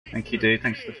Thank you, dude.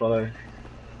 Thanks for the follow.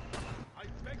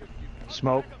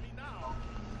 Smoke.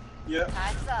 Yeah.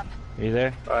 Time's up. Are you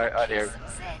there? Alright, I hear.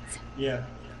 Yeah.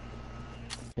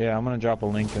 Yeah, I'm gonna drop a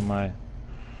link in my.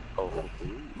 Oh.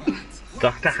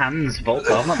 Dr. Hans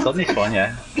Volta. I've not done this one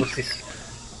yet. What's this?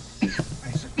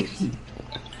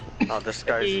 Oh, this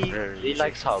guy's he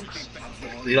likes hugs.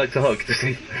 Does he like to hug? Does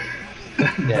he?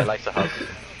 Yeah, he likes to hug.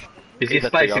 Is he a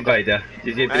space invader?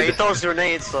 Is he a bit He of a, throws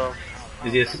grenades, so.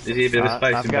 is he a bit of a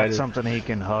space I've invader? got something he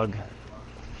can hug.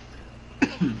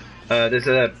 Is this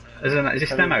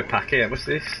an ammo pack here? What's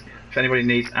this? If anybody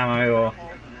needs ammo or...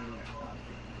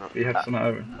 Do you have some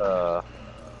over?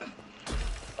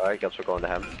 Alright, guess we're going to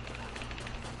him.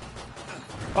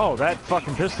 Oh, that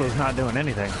fucking pistol is not doing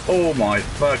anything. Oh my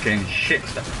fucking shit.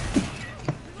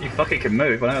 You fucking can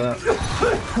move, I know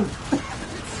that.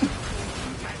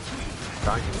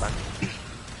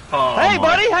 Oh, Hey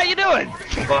buddy, how you doing?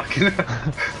 Fucking...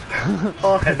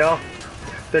 Oh hello.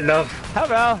 The love.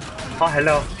 Hello. Oh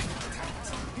hello.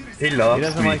 He loves He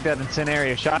doesn't me. like that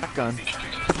incendiary shotgun.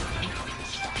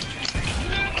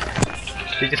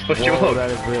 He just pushed you Whoa, up. that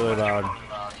is really loud.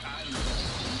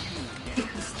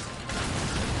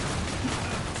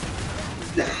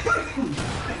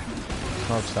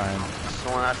 Smoke's dying.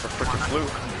 Someone has the freaking flu.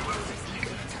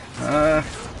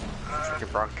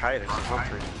 Freaking bronchitis or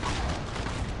something.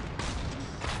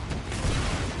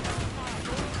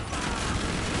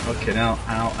 Fucking hell.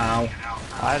 Ow, ow.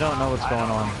 I don't know what's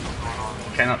going on.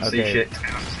 Cannot see Okay. shit.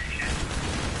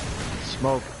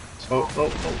 Smoke. Oh,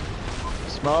 oh, oh.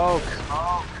 Smoke.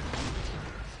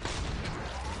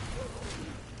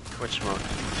 Which smoke?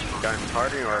 Guy in the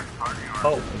party or?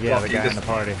 Oh, Yeah, fuck, the you guy in just, the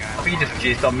party. I think you just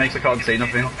jizzed on me 'cause I can't see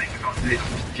nothing. Literally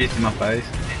just jizzed in my face.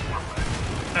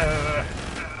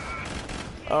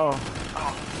 Oh.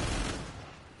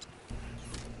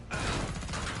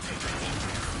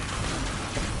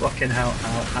 Fucking hell,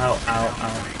 ow, ow, ow,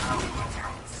 ow.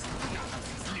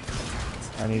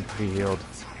 I need to be healed.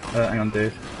 Hang on,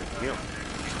 dude. Heal.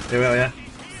 Here we are, yeah?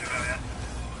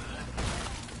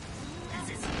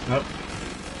 Nope.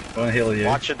 I wanna heal you.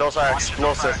 Watch it, those are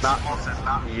explosives, not.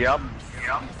 Yup.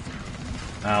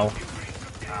 Ow.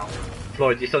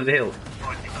 Floyd, you still need to heal?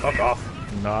 Fuck off.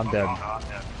 No, I'm dead.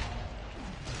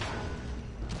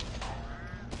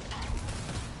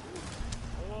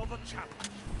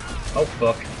 Oh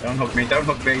fuck. Don't hook me, don't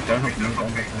hook me, don't hook me,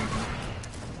 don't hook me.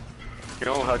 You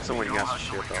don't hug someone, you got to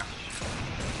shoot though.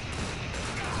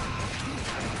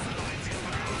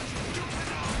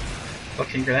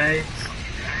 Fucking grenades.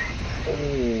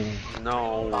 Oh.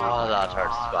 No. Oh, that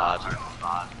hurts bad.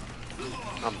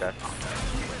 I'm dead.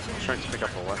 I'm trying to pick up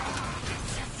a weapon.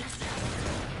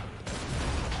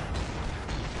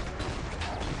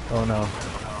 Oh no.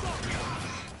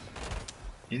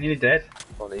 He's nearly dead.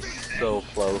 Oh, he's so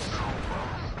close.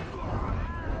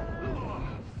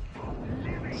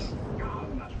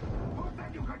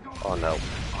 Oh no.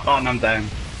 Oh, and I'm down.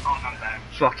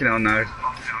 Fucking hell, no.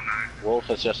 Wolf,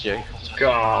 it's just you.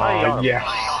 God, yes.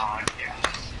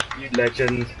 You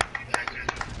legend.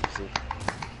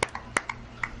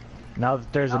 Now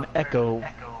that there's an echo.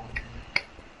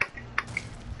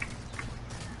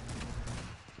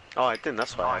 Oh, I didn't,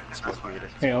 that's why I smoked muted.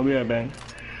 Hey, I'll be right back.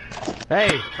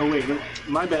 Hey! Oh wait,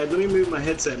 my bad. Let me move my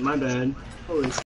headset. My bad. Holy